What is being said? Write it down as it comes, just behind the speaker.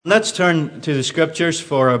Let's turn to the Scriptures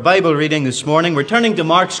for our Bible reading this morning. We're turning to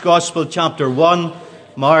Mark's Gospel, chapter 1.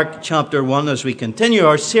 Mark, chapter 1, as we continue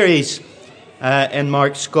our series in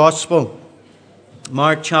Mark's Gospel.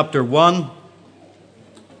 Mark, chapter 1.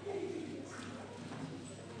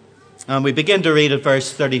 And we begin to read at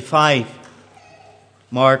verse 35.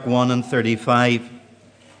 Mark 1 and 35.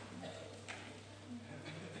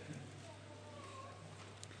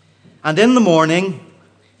 And in the morning,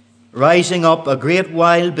 rising up a great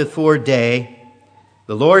while before day,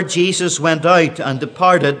 the Lord Jesus went out and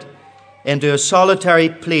departed into a solitary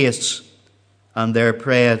place, and there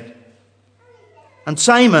prayed. And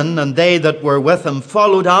Simon and they that were with him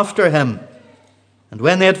followed after him. And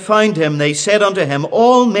when they had found him, they said unto him,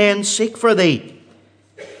 All men seek for thee.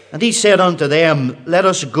 And he said unto them, Let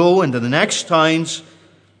us go into the next towns,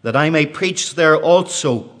 that I may preach there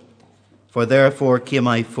also, for therefore came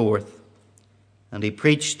I forth. And he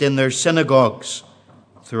preached in their synagogues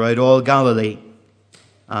throughout all Galilee,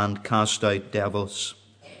 and cast out devils.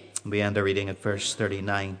 We end our reading at verse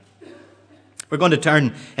 39. We're going to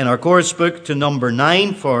turn in our course book to number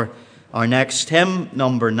 9 for our next hymn,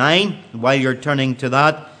 number 9. While you're turning to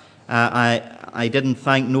that, I didn't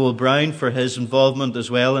thank Noel Brown for his involvement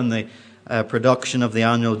as well in the production of the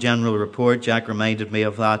annual general report. Jack reminded me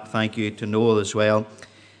of that. Thank you to Noel as well.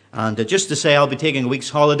 And just to say, I'll be taking a week's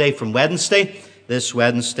holiday from this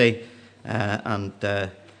Wednesday, and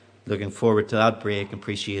looking forward to that break.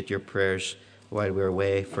 Appreciate your prayers while we're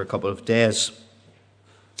away for a couple of days.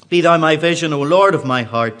 Be thou my vision, O Lord of my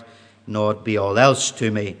heart, naught be all else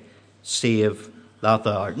to me, save that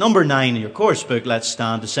thou art. Number 9 in your course book. Let's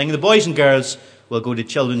stand to sing. The boys and girls will go to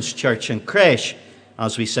Children's Church and Creche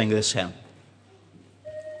as we sing this hymn.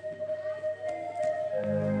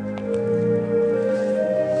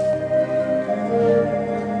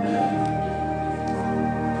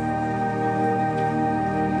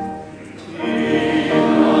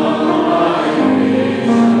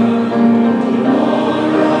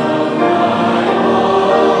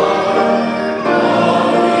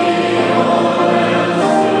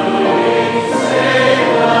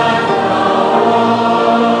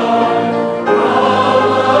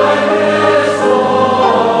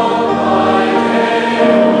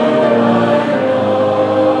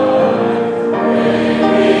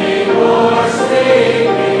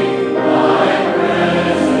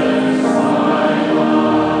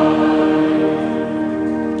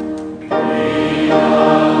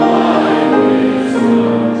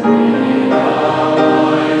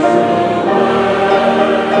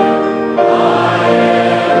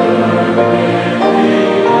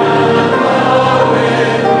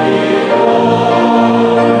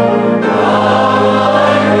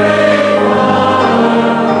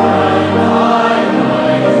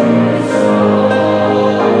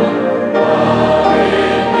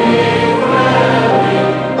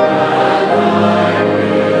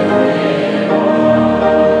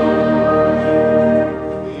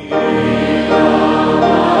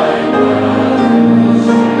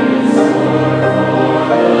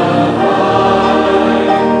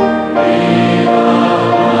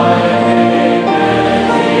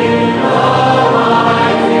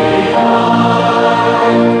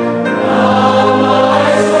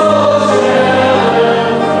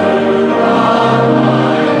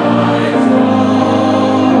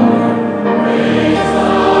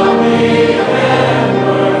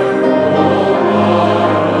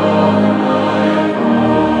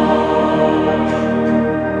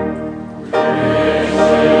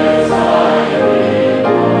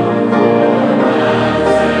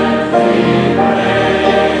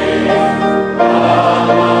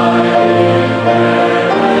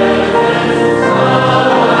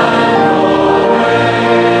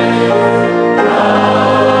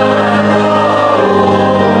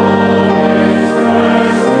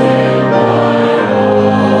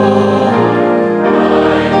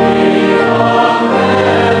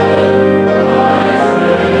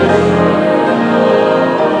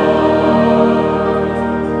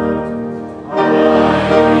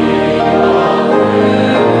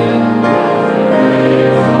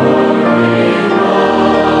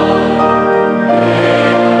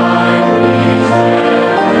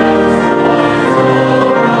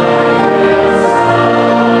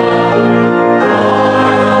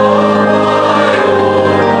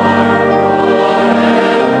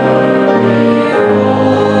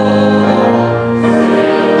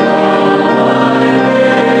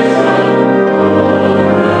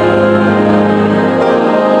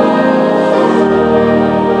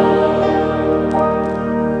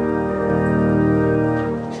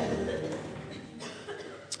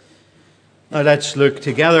 Now let's look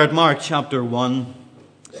together at Mark chapter 1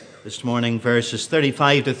 this morning, verses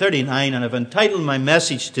 35 to 39, and I've entitled my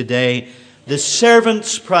message today, The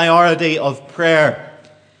Servant's Priority of Prayer.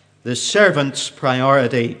 The Servant's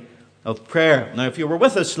Priority of Prayer. Now, if you were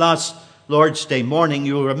with us last Lord's Day morning,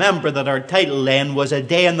 you'll remember that our title then was A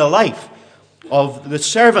Day in the Life of the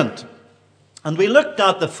Servant. And we looked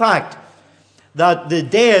at the fact that the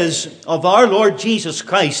days of our Lord Jesus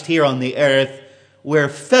Christ here on the earth were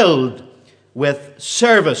filled with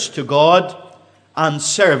service to God and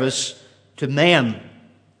service to men.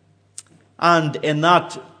 And in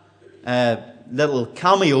that little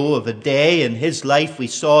cameo of a day in his life, we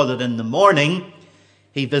saw that in the morning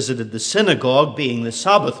he visited the synagogue, being the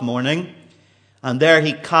Sabbath morning, and there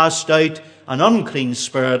he cast out an unclean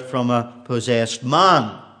spirit from a possessed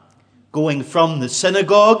man. Going from the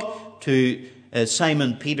synagogue to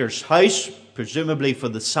Simon Peter's house, presumably for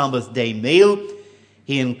the Sabbath day meal,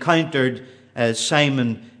 he encountered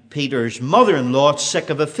Simon Peter's mother-in-law sick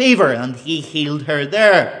of a fever, and he healed her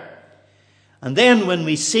there. And then when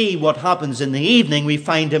we see what happens in the evening, we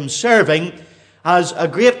find him serving as a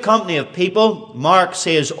great company of people, Mark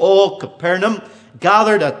says all Capernaum,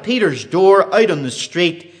 gathered at Peter's door out on the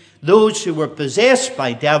street, those who were possessed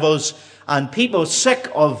by devils and people sick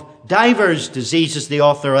of divers diseases, the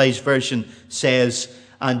Authorized Version says,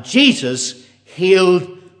 and Jesus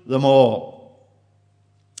healed them all.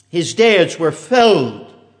 His days were filled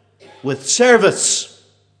with service.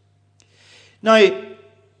 Now,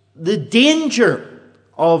 the danger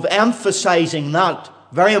of emphasizing that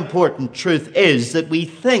very important truth is that we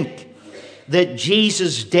think that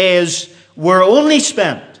Jesus' days were only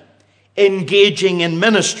spent engaging in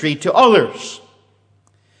ministry to others.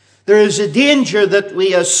 There is a danger that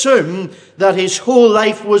we assume that his whole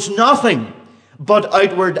life was nothing but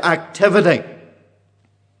outward activity.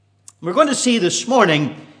 We're going to see this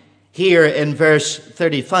morning here in verse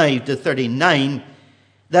 35 to 39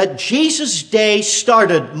 that Jesus' day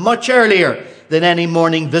started much earlier than any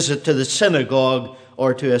morning visit to the synagogue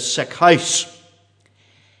or to a sick house.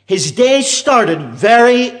 His day started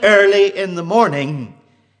very early in the morning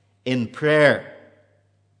in prayer.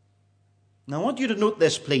 Now I want you to note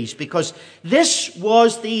this, please, because this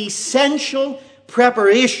was the essential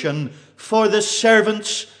preparation for the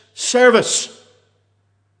servant's service.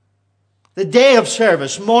 The day of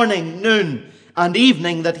service, morning, noon, and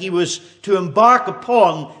evening that he was to embark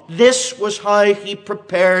upon, this was how he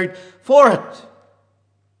prepared for it.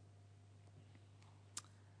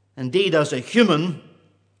 Indeed, as a human,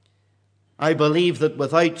 I believe that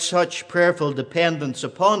without such prayerful dependence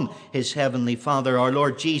upon his heavenly Father, our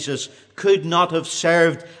Lord Jesus could not have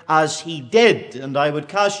served as he did. And I would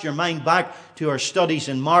cast your mind back to our studies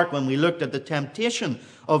in Mark when we looked at the temptation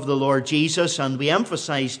of the Lord Jesus, and we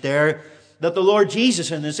emphasized there that the Lord Jesus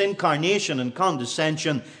in his incarnation and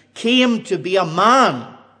condescension came to be a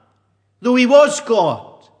man, though he was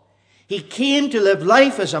God. He came to live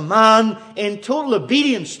life as a man in total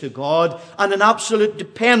obedience to God and in absolute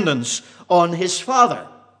dependence on his Father.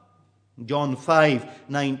 John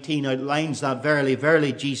 5:19 outlines that. Verily,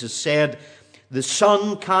 verily, Jesus said, the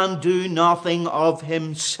Son can do nothing of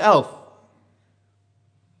himself.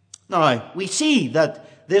 Now, we see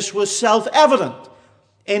that this was self-evident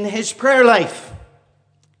in his prayer life.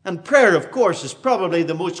 And prayer, of course, is probably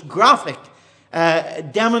the most graphic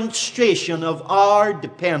demonstration of our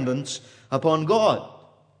dependence upon God.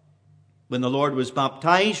 When the Lord was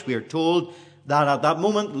baptized, we are told that at that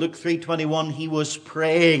moment, Luke 3:21, he was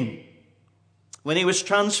praying. When he was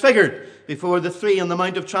transfigured before the three on the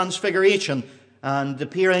Mount of Transfiguration and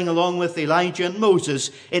appearing along with Elijah and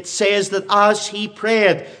Moses, it says that as he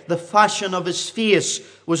prayed, the fashion of his face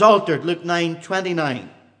was altered. Luke 9:29.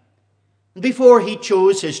 Before he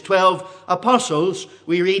chose his 12 apostles,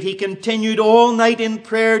 we read he continued all night in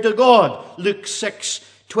prayer to God. Luke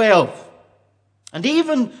 6:12. And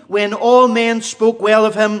even when all men spoke well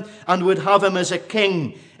of him and would have him as a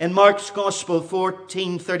king, in Mark's Gospel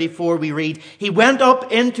 14:34 we read, he went up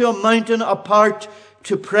into a mountain apart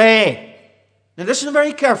to pray. Now listen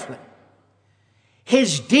very carefully.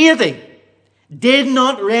 His deity did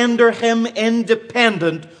not render him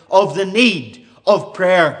independent of the need of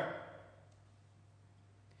prayer.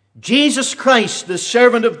 Jesus Christ, the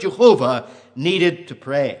servant of Jehovah, needed to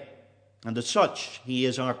pray. And as such, he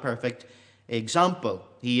is our perfect example.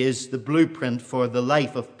 He is the blueprint for the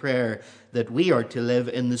life of prayer that we are to live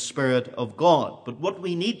in the Spirit of God. But what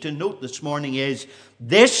we need to note this morning is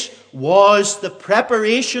this was the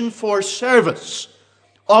preparation for service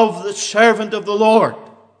of the servant of the Lord.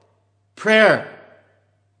 Prayer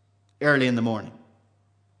early in the morning.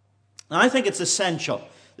 Now, I think it's essential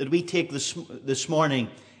that we take this morning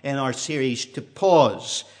in our series to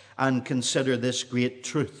pause and consider this great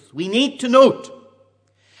truth. We need to note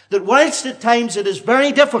that whilst at times it is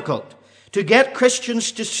very difficult to get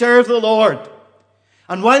Christians to serve the Lord,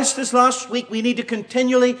 and whilst this last week we need to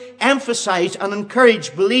continually emphasize and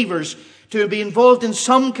encourage believers to be involved in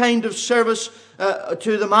some kind of service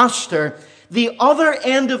to the Master, the other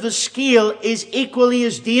end of the scale is equally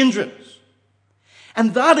as dangerous.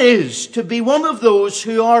 And that is to be one of those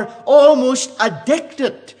who are almost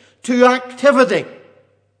addicted to activity.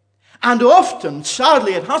 And often,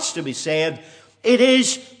 sadly it has to be said, it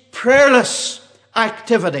is prayerless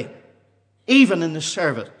activity, even in the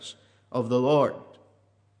service of the Lord.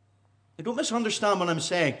 Don't misunderstand what I'm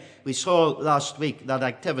saying. We saw last week that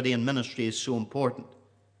activity in ministry is so important.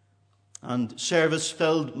 And service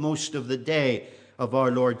filled most of the day of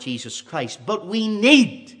our Lord Jesus Christ. But we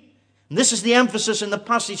need, and this is the emphasis in the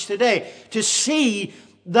passage today, to see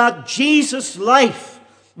that Jesus' life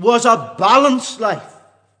was a balanced life.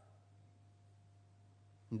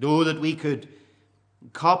 Though that we could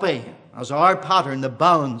copy as our pattern the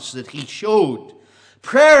balance that he showed,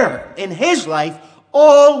 prayer in his life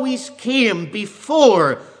always came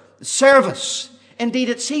before service. Indeed,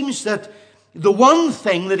 it seems that the one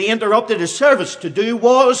thing that he interrupted his service to do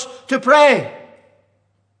was to pray.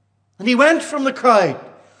 And he went from the crowd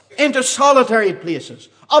into solitary places,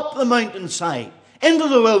 up the mountainside, into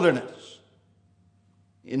the wilderness,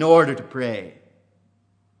 in order to pray.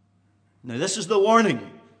 Now, this is the warning.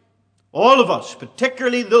 All of us,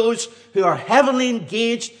 particularly those who are heavily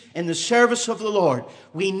engaged in the service of the Lord,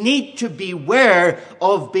 we need to beware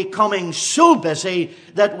of becoming so busy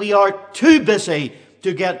that we are too busy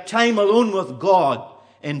to get time alone with God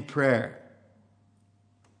in prayer.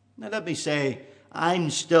 Now let me say, I'm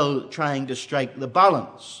still trying to strike the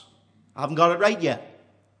balance. I haven't got it right yet.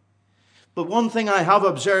 But one thing I have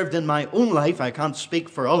observed in my own life, I can't speak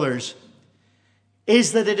for others,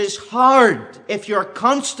 is that it is hard if you're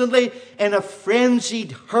constantly in a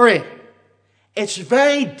frenzied hurry. It's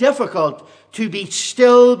very difficult to be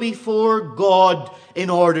still before God in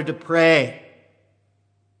order to pray.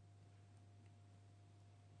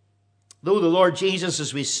 Though the Lord Jesus,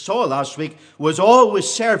 as we saw last week, was always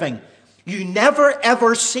serving, you never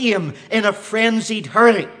ever see him in a frenzied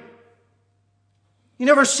hurry. You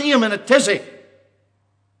never see him in a tizzy.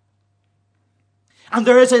 And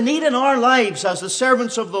there is a need in our lives as the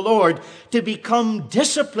servants of the Lord to become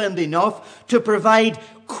disciplined enough to provide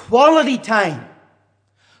quality time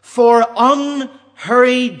for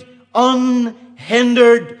unhurried,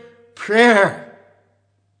 unhindered prayer.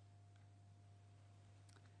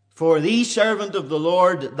 For the servant of the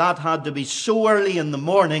Lord, that had to be so early in the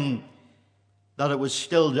morning that it was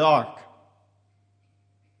still dark.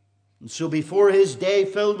 And so before his day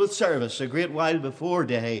filled with service, a great while before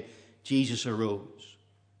day, Jesus arose,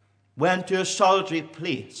 went to a solitary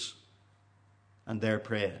place, and there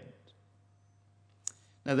prayed.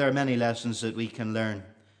 Now, there are many lessons that we can learn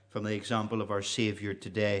from the example of our Savior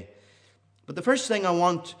today. But the first thing I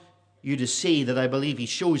want you to see that I believe he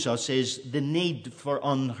shows us is the need for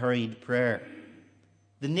unhurried prayer.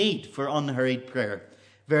 The need for unhurried prayer.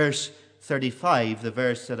 Verse 35, the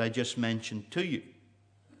verse that I just mentioned to you.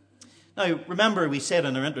 Now, remember we said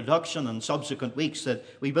in our introduction and subsequent weeks that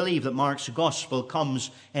we believe that Mark's gospel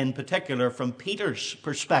comes in particular from Peter's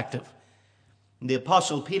perspective. The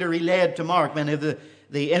apostle Peter relayed to Mark many of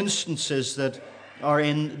the instances that are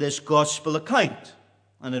in this gospel account.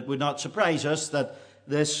 And it would not surprise us that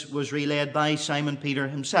this was relayed by Simon Peter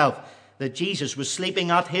himself, that Jesus was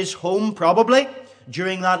sleeping at his home probably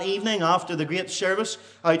during that evening after the great service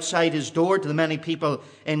outside his door to the many people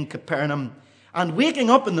in Capernaum. And waking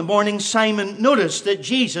up in the morning, Simon noticed that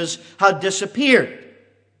Jesus had disappeared.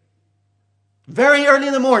 Very early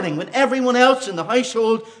in the morning, when everyone else in the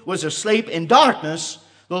household was asleep in darkness,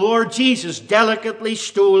 the Lord Jesus delicately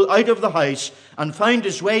stole out of the house and found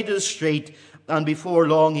his way to the street. And before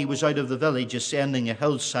long, he was out of the village, ascending a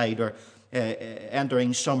hillside or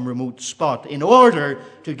entering some remote spot in order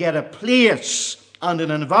to get a place and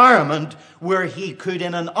an environment where he could,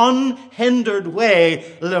 in an unhindered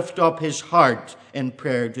way, lift up his heart in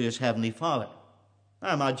prayer to his heavenly Father.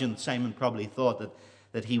 I imagine Simon probably thought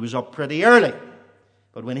that he was up pretty early.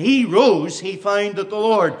 But when he rose, he found that the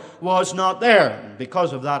Lord was not there. And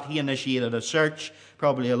because of that, he initiated a search,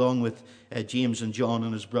 probably along with James and John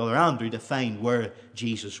and his brother Andrew, to find where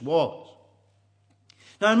Jesus was.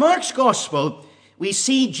 Now, in Mark's Gospel, we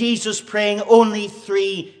see Jesus praying only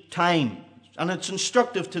 3 times. And it's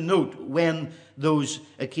instructive to note when those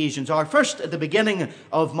occasions are. First, at the beginning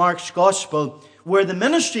of Mark's Gospel, where the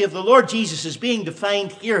ministry of the Lord Jesus is being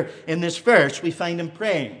defined here in this verse, we find him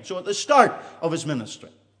praying. So at the start of his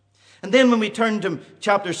ministry. And then when we turn to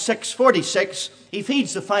chapter 6:46, he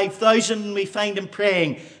feeds the 5,000, and we find him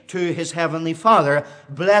praying to his heavenly Father,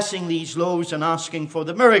 blessing these loaves and asking for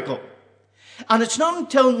the miracle. And it's not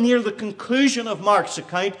until near the conclusion of Mark's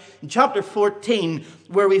account, in chapter 14,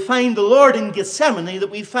 where we find the Lord in Gethsemane,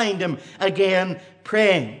 that we find him again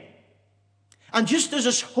praying. And just as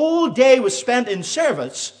his whole day was spent in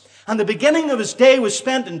service, and the beginning of his day was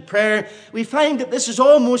spent in prayer, we find that this is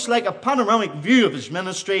almost like a panoramic view of his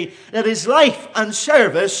ministry, that his life and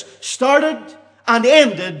service started and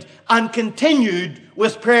ended and continued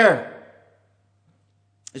with prayer.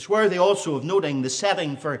 It's worthy also of noting the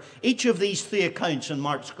setting for each of these three accounts in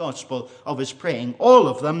Mark's Gospel of his praying. All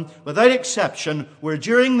of them, without exception, were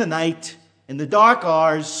during the night, in the dark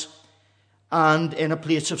hours, and in a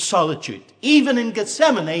place of solitude. Even in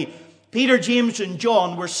Gethsemane, Peter, James, and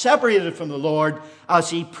John were separated from the Lord as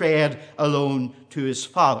he prayed alone to his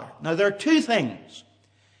Father. Now, there are two things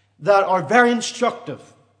that are very instructive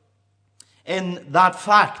in that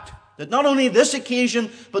fact. That not only this occasion,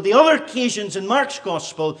 but the other occasions in Mark's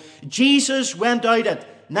Gospel, Jesus went out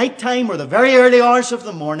at night time or the very early hours of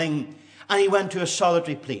the morning, and he went to a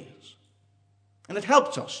solitary place. And it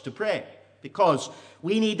helps us to pray, because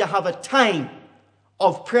we need to have a time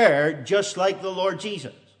of prayer just like the Lord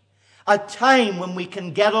Jesus. A time when we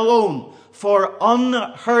can get alone for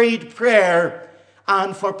unhurried prayer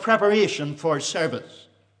and for preparation for service.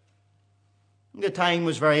 The time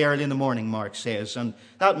was very early in the morning, Mark says, and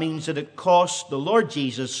that means that it cost the Lord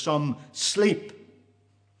Jesus some sleep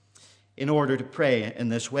in order to pray in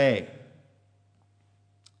this way.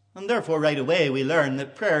 And therefore, right away, we learn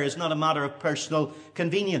that prayer is not a matter of personal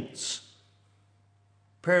convenience.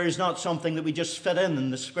 Prayer is not something that we just fit in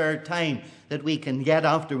the spare time that we can get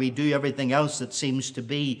after we do everything else that seems to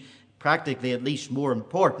be practically at least more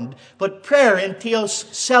important. But prayer entails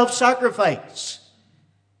self-sacrifice.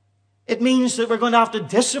 It means that we're going to have to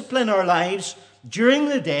discipline our lives during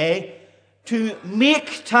the day to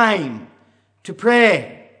make time to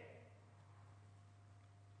pray.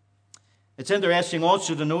 It's interesting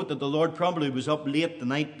also to note that the Lord probably was up late the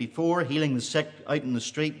night before, healing the sick out in the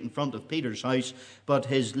street in front of Peter's house, but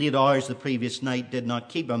his late hours the previous night did not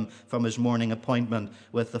keep him from his morning appointment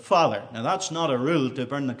with the Father. Now, that's not a rule to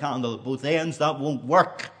burn the candle at both ends. That won't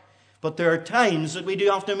work. But there are times that we do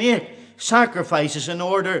have to make sacrifices in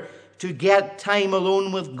order to get time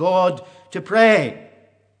alone with God to pray.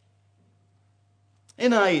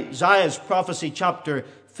 In Isaiah's prophecy, chapter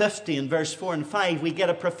 50 and verse 4 and 5, we get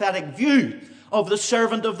a prophetic view of the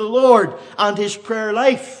servant of the Lord and his prayer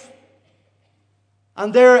life.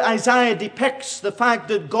 And there Isaiah depicts the fact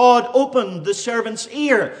that God opened the servant's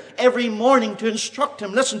ear every morning to instruct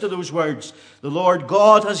him. Listen to those words. The Lord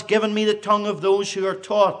God has given me the tongue of those who are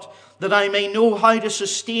taught, that I may know how to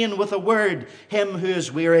sustain with a word him who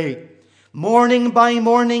is weary. Morning by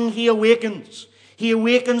morning he awakens. He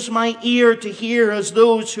awakens my ear to hear as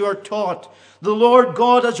those who are taught. The Lord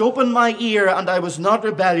God has opened my ear, and I was not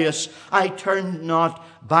rebellious. I turned not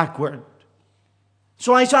backward.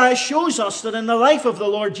 So Isaiah shows us that in the life of the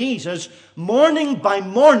Lord Jesus, morning by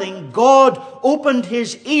morning, God opened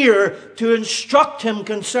his ear to instruct him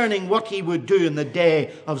concerning what he would do in the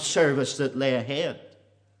day of service that lay ahead.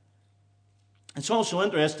 It's also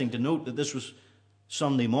interesting to note that this was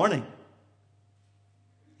Sunday morning.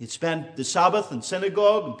 He'd spent the Sabbath in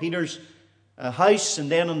synagogue in Peter's house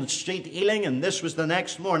and then on the street healing, and this was the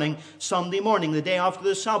next morning, Sunday morning, the day after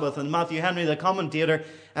the Sabbath. And Matthew Henry, the commentator,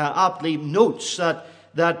 aptly notes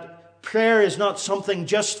that prayer is not something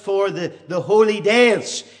just for the holy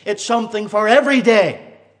days. It's something for every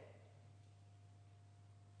day.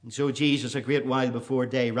 And so Jesus, a great while before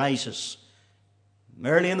day, rises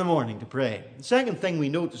early in the morning to pray. The second thing we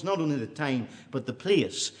note is not only the time, but the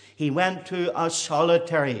place. He went to a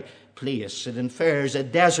solitary place. It infers a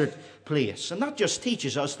desert place. And that just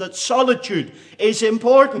teaches us that solitude is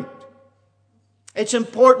important. It's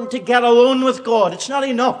important to get alone with God. It's not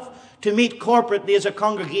enough to meet corporately as a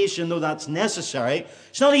congregation, though that's necessary.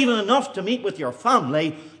 It's not even enough to meet with your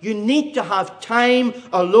family. You need to have time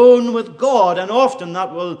alone with God, and often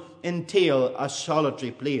that will entail a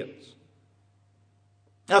solitary place.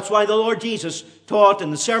 That's why the Lord Jesus taught in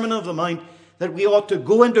the Sermon on the Mount that we ought to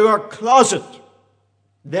go into our closet,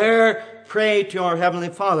 there pray to our Heavenly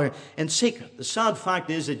Father in secret. The sad fact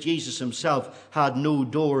is that Jesus himself had no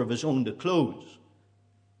door of his own to close.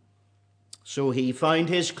 So he found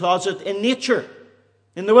his closet in nature,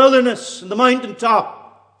 in the wilderness, in the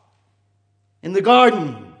mountaintop, in the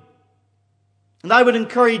garden. And I would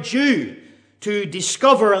encourage you to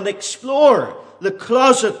discover and explore the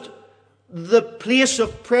closet, the place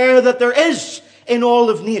of prayer that there is in all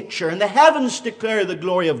of nature, and the heavens declare the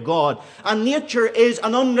glory of God. And nature is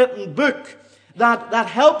an unwritten book that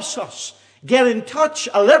helps us get in touch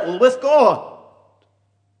a little with God.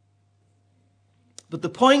 But the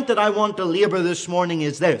point that I want to labor this morning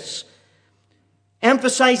is this: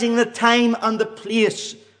 emphasizing the time and the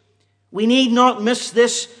place. We need not miss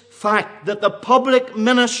this fact that the public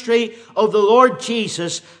ministry of the Lord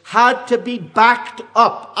Jesus had to be backed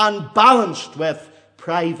up and balanced with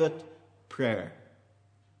private prayer.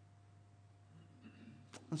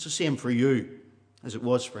 That's the same for you as it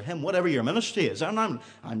was for him, whatever your ministry is. And I'm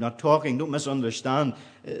not talking, don't misunderstand,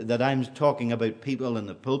 that I'm talking about people in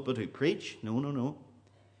the pulpit who preach. No.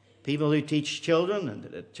 People who teach children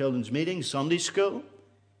and at children's meetings, Sunday school.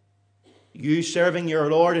 You serving your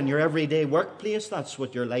Lord in your everyday workplace, that's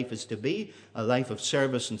what your life is to be, a life of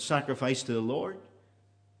service and sacrifice to the Lord.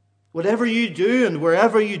 Whatever you do and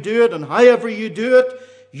wherever you do it and however you do it,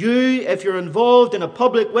 if you're involved in a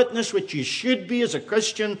public witness, which you should be as a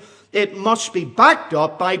Christian, it must be backed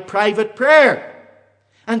up by private prayer.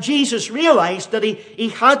 And Jesus realized that he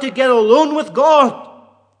had to get alone with God,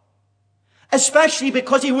 especially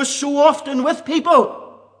because he was so often with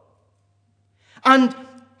people. And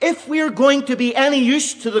if we're going to be any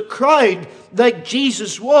use to the crowd like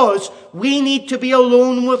Jesus was, we need to be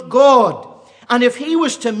alone with God. And if he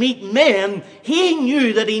was to meet men, he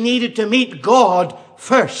knew that he needed to meet God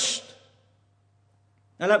first.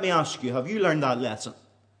 Now let me ask you, have you learned that lesson?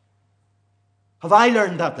 Have I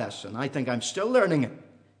learned that lesson? I think I'm still learning it.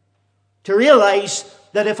 To realize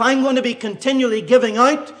that if I'm going to be continually giving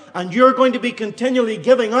out, and you're going to be continually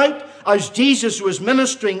giving out, as Jesus was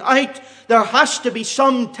ministering out, there has to be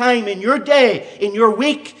some time in your day, in your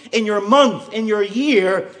week, in your month, in your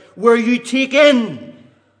year, where you take in.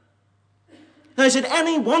 Now, is it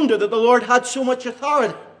any wonder that the Lord had so much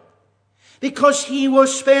authority? Because he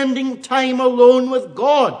was spending time alone with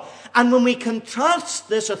God. And when we contrast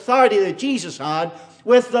this authority that Jesus had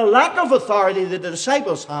with the lack of authority that the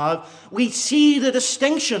disciples have, we see the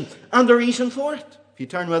distinction and the reason for it. If you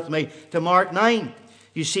turn with me to Mark 9,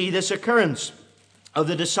 you see this occurrence of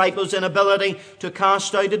the disciples' inability to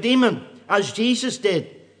cast out a demon, as Jesus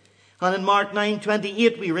did. And in Mark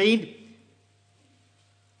 9:28 we read,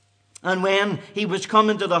 "And when he was come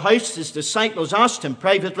into the house, his disciples asked him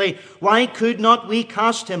privately, Why could not we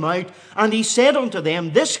cast him out? And he said unto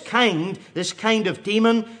them, this kind of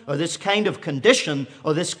demon, or this kind of condition,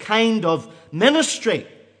 or this kind of ministry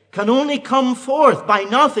can only come forth by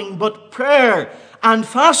nothing but prayer and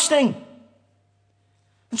fasting."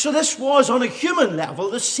 And so this was, on a human level,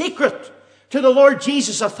 the secret to the Lord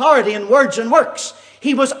Jesus' authority in words and works.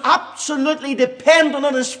 He was absolutely dependent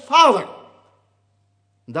on his Father.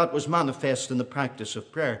 And that was manifest in the practice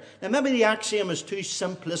of prayer. Now maybe the axiom is too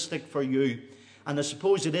simplistic for you, and I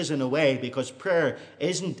suppose it is in a way, because prayer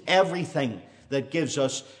isn't everything that gives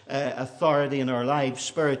us authority in our lives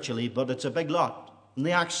spiritually, but it's a big lot. And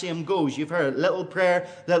the axiom goes, you've heard, little prayer,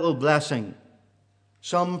 little blessing.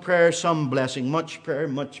 Some prayer, some blessing. Much prayer,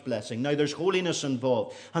 much blessing. Now there's holiness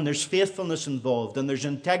involved, and there's faithfulness involved, and there's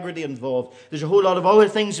integrity involved. There's a whole lot of other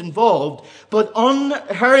things involved, but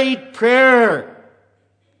unhurried prayer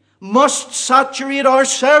must saturate our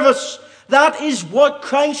service. That is what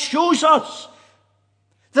Christ shows us.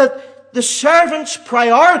 That the servant's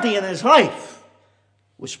priority in his life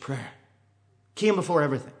was prayer. Came before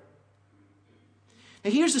everything. Now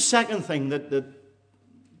here's the second thing that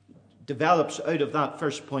develops out of that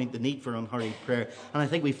first point, the need for unhurried prayer. And I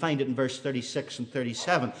think we find it in verse 36 and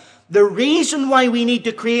 37. The reason why we need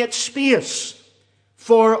to create space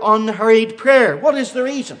for unhurried prayer. What is the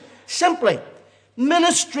reason? Simply,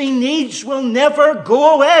 ministry needs will never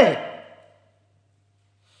go away.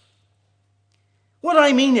 What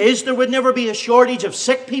I mean is there would never be a shortage of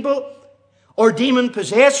sick people or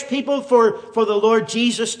demon-possessed people for the Lord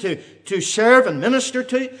Jesus to serve and minister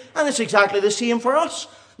to. And it's exactly the same for us.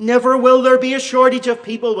 Never will there be a shortage of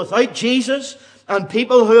people without Jesus and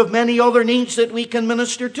people who have many other needs that we can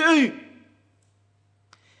minister to.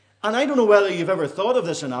 And I don't know whether you've ever thought of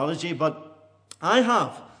this analogy, but I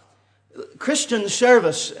have. Christian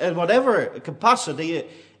service, in whatever capacity,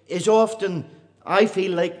 is often, I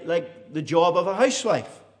feel, like the job of a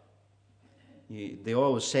housewife. They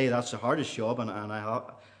always say that's the hardest job, and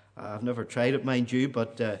I've never tried it, mind you,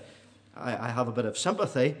 but I have a bit of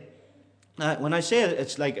sympathy. When I say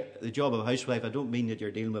it's like the job of a housewife, I don't mean that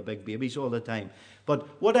you're dealing with big babies all the time. But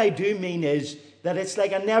what I do mean is that it's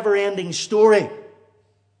like a never-ending story.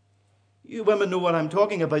 You women know what I'm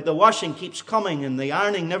talking about. The washing keeps coming and the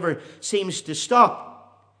ironing never seems to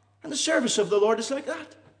stop. And the service of the Lord is like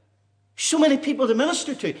that. So many people to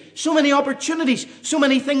minister to, so many opportunities, so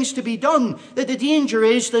many things to be done, that the danger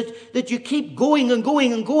is that you keep going and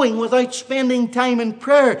going and going without spending time in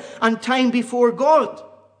prayer and time before God.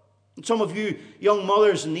 And some of you young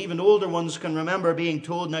mothers and even older ones can remember being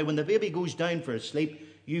told, now when the baby goes down for a sleep,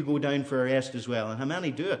 you go down for a rest as well. And how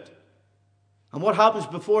many do it? And what happens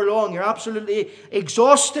before long? You're absolutely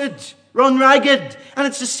exhausted, run ragged. And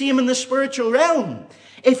it's the same in the spiritual realm.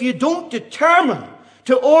 If you don't determine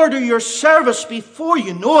to order your service before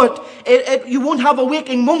you know it, you won't have a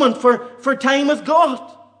waking moment for time with God.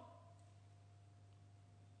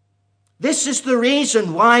 This is the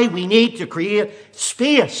reason why we need to create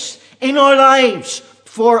space in our lives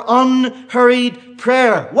for unhurried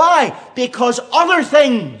prayer. Why? Because other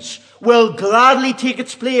things will gladly take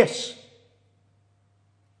its place.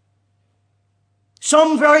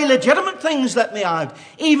 Some very legitimate things, let me add.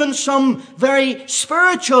 Even some very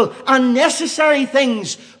spiritual and necessary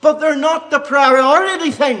things. But they're not the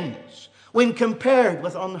priority things when compared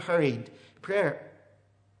with unhurried prayer.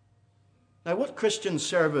 Now, what Christian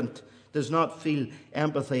servant does not feel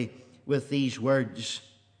empathy with these words?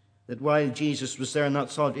 That while Jesus was there in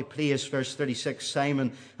that solitary place, verse 36,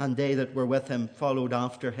 Simon and they that were with him followed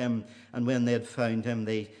after him. And when they had found him,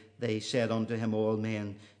 they said unto him, all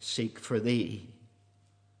men seek for thee.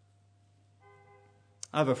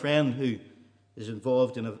 I have a friend who is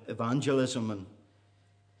involved in evangelism, and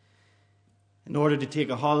in order to take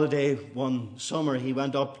a holiday one summer, he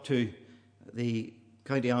went up to the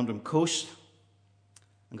County Antrim coast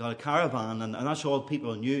and got a caravan, and that's all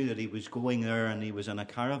people knew, that he was going there and he was in a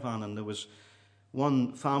caravan. And there was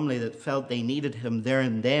one family that felt they needed him there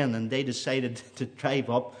and then, and they decided to drive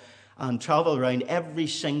up and travel around every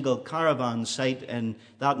single caravan site in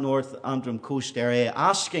that North Antrim coast area,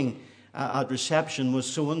 asking at reception, was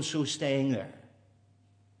so-and-so staying there?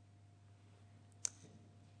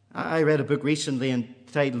 I read a book recently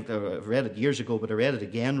entitled, I read it years ago, but I read it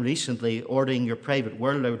again recently, Ordering Your Private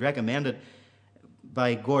World. I would recommend it,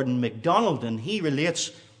 by Gordon MacDonald, and he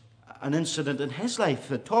relates an incident in his life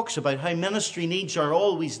that talks about how ministry needs are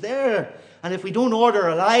always there, and if we don't order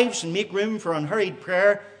our lives and make room for unhurried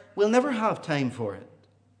prayer, we'll never have time for it.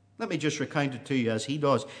 Let me just recount it to you as he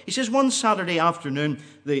does. He says, one Saturday afternoon,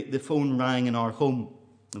 the phone rang in our home.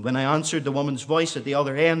 And when I answered, the woman's voice at the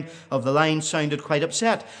other end of the line sounded quite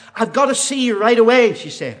upset. I've got to see you right away,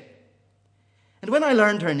 she said. And when I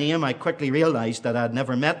learned her name, I quickly realized that I'd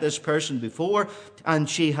never met this person before, and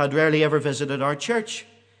she had rarely ever visited our church.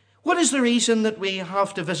 What is the reason that we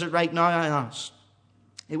have to visit right now? I asked.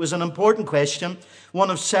 It was an important question,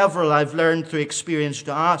 one of several I've learned through experience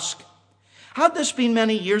to ask. Had this been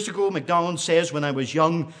many years ago, MacDonald says, when I was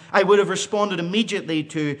young, I would have responded immediately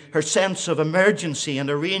to her sense of emergency and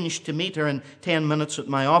arranged to meet her in 10 minutes at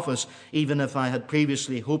my office, even if I had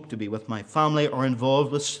previously hoped to be with my family or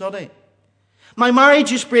involved with study. My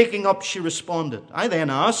marriage is breaking up, she responded. I then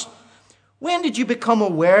asked, when did you become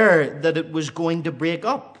aware that it was going to break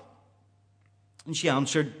up? And she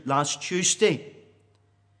answered, last Tuesday.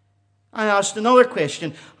 I asked another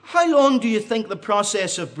question. How long do you think the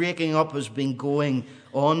process of breaking up has been going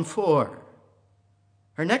on for?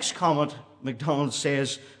 Her next comment, MacDonald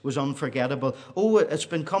says, was unforgettable. Oh, it's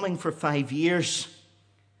been coming for 5 years.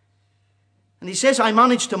 And he says, I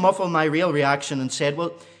managed to muffle my real reaction and said,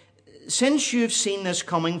 well, since you've seen this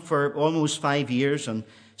coming for almost 5 years, and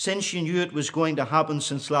since you knew it was going to happen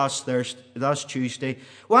since last Tuesday,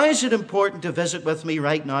 why is it important to visit with me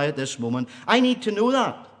right now at this moment? I need to know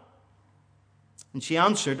that. And she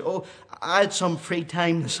answered, oh, I had some free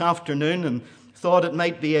time this afternoon and thought it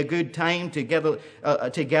might be a good time to get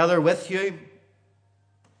together with you.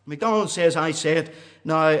 MacDonald says, I said,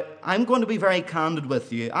 now, I'm going to be very candid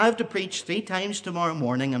with you. I have to preach 3 times tomorrow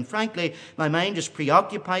morning, and frankly, my mind is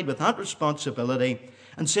preoccupied with that responsibility.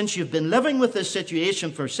 And since you've been living with this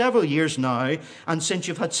situation for several years now, and since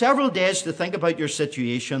you've had several days to think about your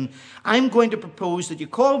situation, I'm going to propose that you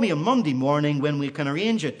call me on Monday morning when we can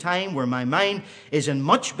arrange a time where my mind is in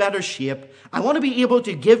much better shape. I want to be able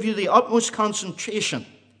to give you the utmost concentration,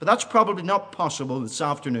 but that's probably not possible this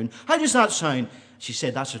afternoon. How does that sound? She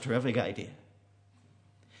said, that's a terrific idea.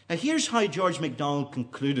 Now, here's how George MacDonald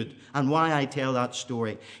concluded and why I tell that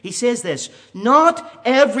story. He says this, not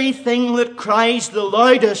everything that cries the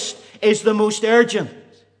loudest is the most urgent.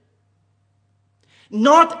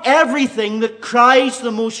 Not everything that cries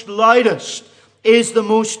the most loudest is the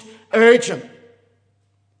most urgent.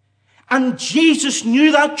 And Jesus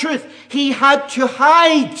knew that truth. He had to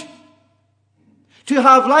hide to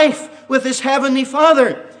have life with his heavenly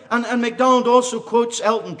Father. And MacDonald also quotes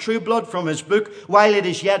Elton Trueblood from his book, While It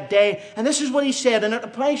Is Yet Day. And this is what he said, and it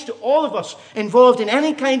applies to all of us involved in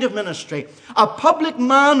any kind of ministry. A public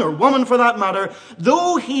man, or woman for that matter,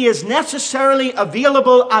 though he is necessarily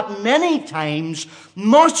available at many times,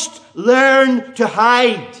 must learn to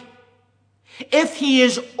hide. If he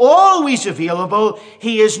is always available,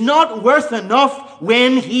 he is not worth enough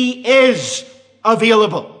when he is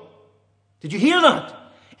available. Did you hear that?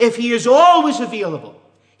 If he is always available,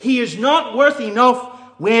 he is not worth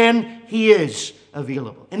enough when he is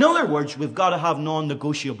available. In other words, we've got to have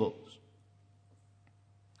non-negotiables.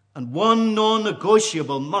 And one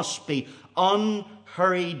non-negotiable must be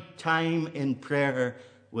unhurried time in prayer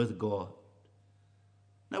with God.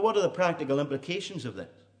 Now, what are the practical implications of this?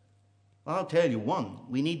 Well, I'll tell you one.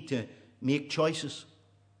 We need to make choices.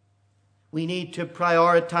 We need to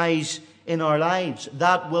prioritize in our lives.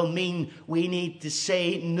 That will mean we need to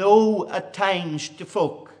say no at times to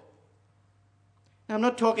folk. Now, I'm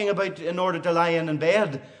not talking about in order to lie in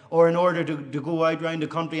bed or in order to go out around the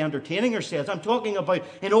country entertaining ourselves. I'm talking about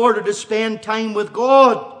in order to spend time with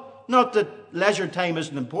God. Not that leisure time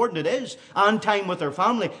isn't important, it is. And time with our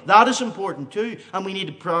family. That is important too. And we need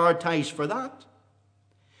to prioritize for that.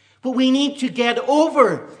 But we need to get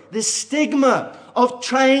over the stigma of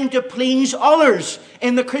trying to please others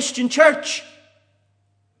in the Christian church.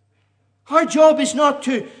 Our job is not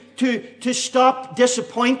to stop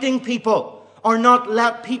disappointing people or not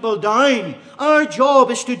let people down. Our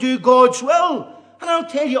job is to do God's will. And I'll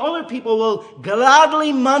tell you, other people will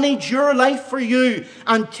gladly manage your life for you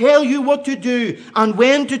and tell you what to do and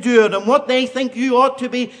when to do it and what they think you ought to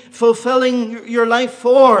be fulfilling your life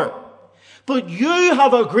for. But you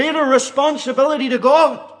have a greater responsibility to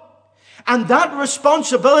God. And that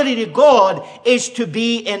responsibility to God is to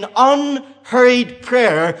be in unhurried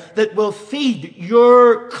prayer that will feed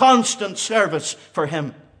your constant service for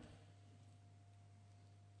Him.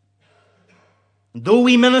 And though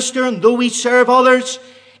we minister and though we serve others,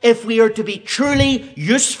 if we are to be truly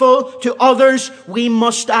useful to others, we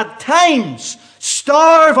must at times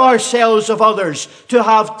starve ourselves of others to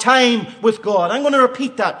have time with God. I'm going to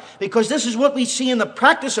repeat that because this is what we see in the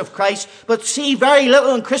practice of Christ, but see very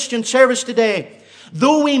little in Christian service today.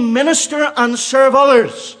 Though we minister and serve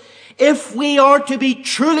others, if we are to be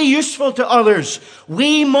truly useful to others,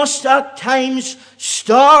 we must at times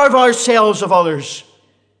starve ourselves of others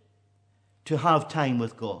to have time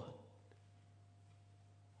with God.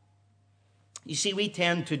 You see, we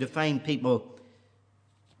tend to define people,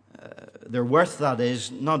 their worth, that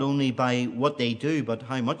is, not only by what they do, but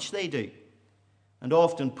how much they do. And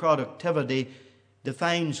often productivity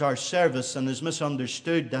defines our service and is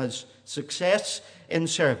misunderstood as success in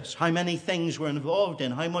service. How many things we're involved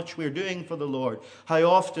in, how much we're doing for the Lord, how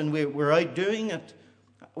often we're out doing it.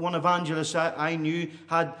 One evangelist I knew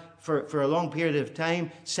had, for a long period of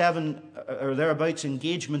time, 7 or thereabouts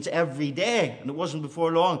engagements every day. And it wasn't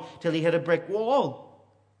before long till he hit a brick wall.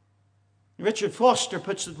 Richard Foster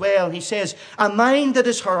puts it well. He says, a mind that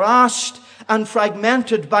is harassed and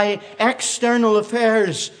fragmented by external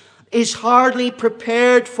affairs is hardly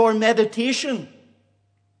prepared for meditation.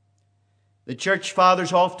 The church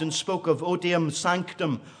fathers often spoke of otium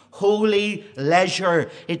sanctum, holy leisure.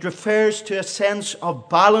 It refers to a sense of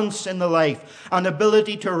balance in the life, an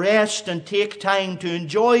ability to rest and take time to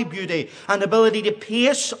enjoy beauty, an ability to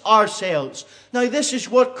pace ourselves. Now, this is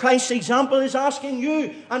what Christ's example is asking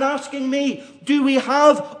you and asking me. Do we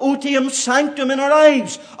have otium sanctum in our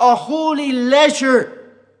lives? A holy leisure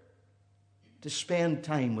to spend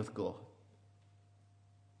time with God.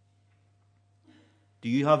 Do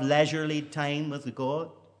you have leisurely time with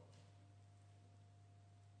God?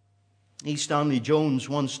 E. Stanley Jones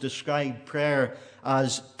once described prayer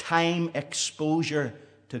as time exposure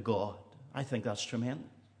to God. I think that's tremendous.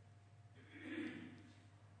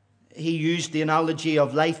 He used the analogy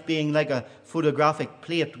of life being like a photographic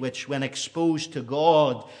plate which, when exposed to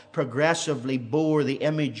God, progressively bore the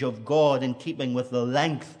image of God in keeping with the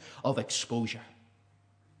length of exposure.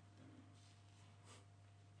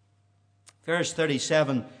 Verse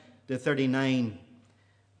 37 to 39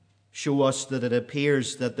 show us that it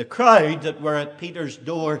appears that the crowd that were at Peter's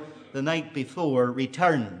door the night before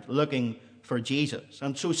returned looking for Jesus.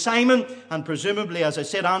 And so Simon, and presumably, as I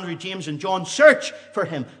said, Andrew, James, and John search for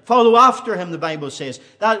him, follow after him, the Bible says.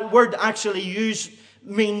 That word actually used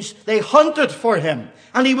means they hunted for him.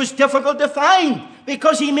 And he was difficult to find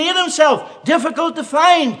because he made himself difficult to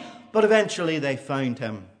find. But eventually they found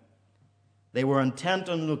him. They were intent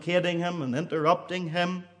on locating him and interrupting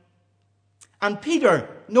him. And Peter,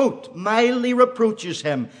 note, mildly reproaches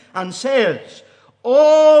him and says,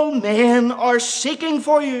 all men are seeking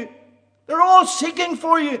for you. They're all seeking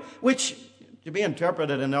for you, which, to be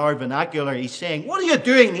interpreted in our vernacular, he's saying, what are you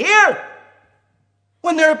doing here?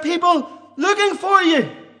 When there are people looking for you.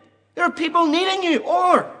 There are people needing you.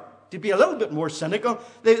 Or, to be a little bit more cynical,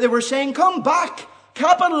 they were saying, come back.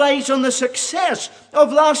 Capitalize on the success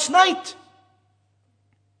of last night.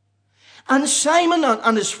 And Simon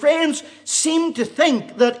and his friends seemed to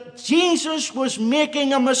think that Jesus was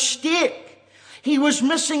making a mistake. He was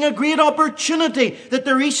missing a great opportunity that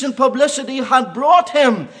the recent publicity had brought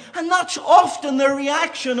him. And that's often the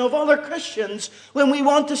reaction of other Christians when we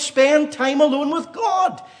want to spend time alone with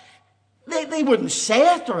God. They wouldn't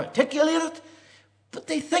say it or articulate it, but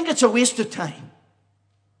they think it's a waste of time.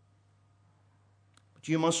 But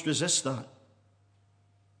you must resist that.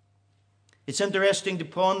 It's interesting to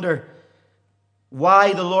ponder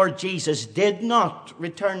why the Lord Jesus did not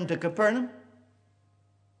return to Capernaum.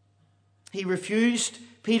 He refused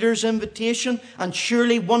Peter's invitation, and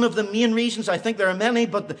surely one of the main reasons, I think there are many,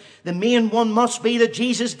 but the main one must be that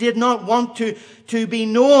Jesus did not want to be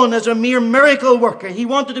known as a mere miracle worker. He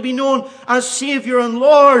wanted to be known as Savior and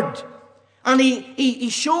Lord. And he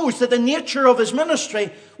shows that the nature of his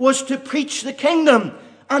ministry was to preach the kingdom.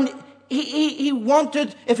 And he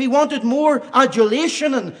wanted, if he wanted more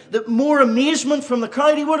adulation and more amazement from the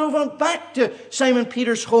crowd, he would have went back to Simon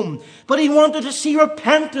Peter's home. But he wanted to see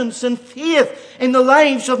repentance and faith in the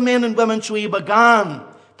lives of men and women, so he began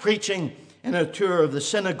preaching in a tour of the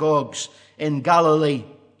synagogues in Galilee,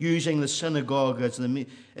 using the synagogue as the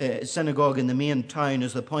synagogue in the main town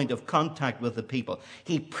as the point of contact with the people.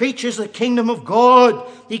 He preaches the kingdom of God.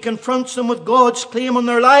 He confronts them with God's claim on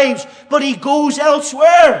their lives, but he goes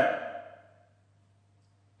elsewhere.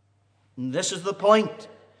 And this is the point.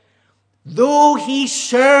 Though he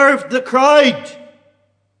served the crowd,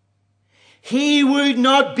 he would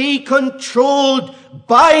not be controlled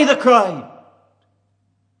by the crowd,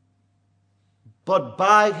 but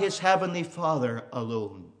by his heavenly Father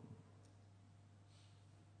alone.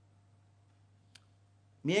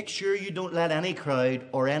 Make sure you don't let any crowd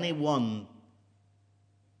or anyone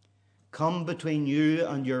come between you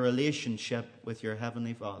and your relationship with your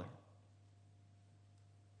heavenly Father.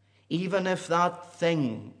 Even if that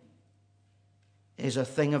thing is a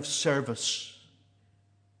thing of service,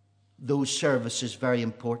 though service is very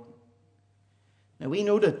important. Now, we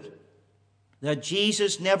noted that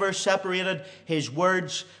Jesus never separated his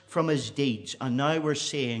words from his deeds. And now we're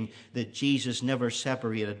saying that Jesus never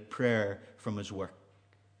separated prayer from his work.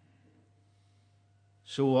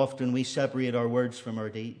 So often we separate our words from our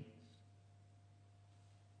deeds.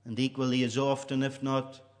 And equally as often, if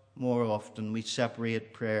not more often, we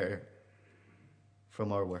separate prayer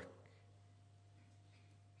from our work.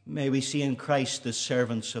 May we see in Christ the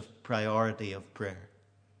servants of priority of prayer.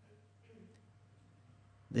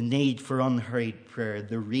 The need for unhurried prayer,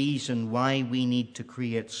 the reason why we need to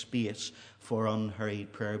create space for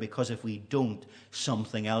unhurried prayer, because if we don't,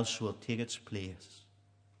 something else will take its place.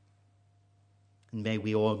 And may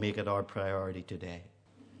we all make it our priority today.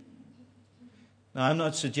 Now, I'm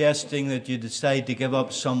not suggesting that you decide to give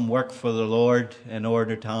up some work for the Lord in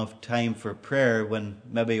order to have time for prayer when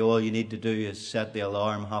maybe all you need to do is set the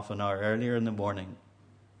alarm half an hour earlier in the morning.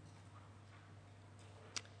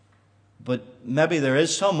 But maybe there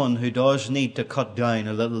is someone who does need to cut down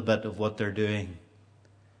a little bit of what they're doing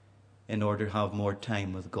in order to have more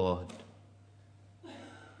time with God.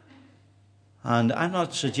 And I'm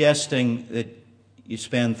not suggesting that you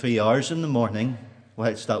spend 3 hours in the morning,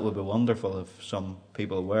 whilst that would be wonderful if some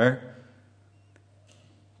people were.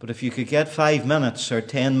 But if you could get 5 minutes or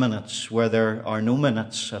 10 minutes where there are no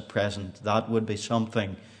minutes at present, that would be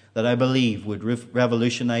something that I believe would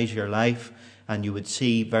revolutionize your life, and you would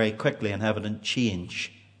see very quickly an evident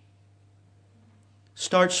change.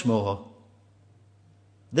 Start small.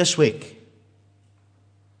 This week,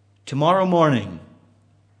 tomorrow morning,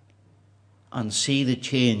 and see the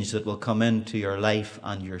change that will come into your life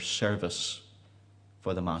and your service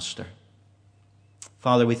for the Master.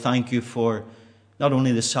 Father, we thank you for not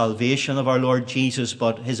only the salvation of our Lord Jesus,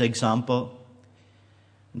 but his example.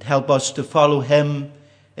 And help us to follow him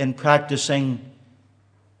in practicing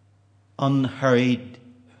unhurried,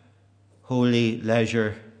 holy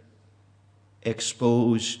leisure,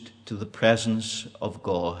 exposed to the presence of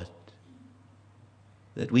God,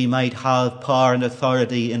 that we might have power and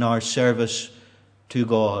authority in our service to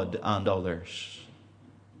God and others.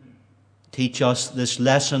 Teach us this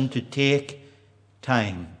lesson to take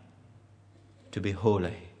time to be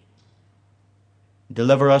holy.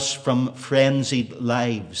 Deliver us from frenzied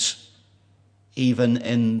lives, even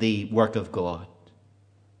in the work of God.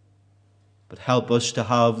 But help us to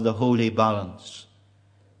have the holy balance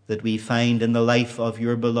that we find in the life of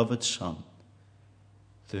your beloved Son,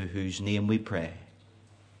 through whose name we pray.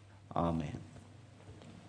 Amen.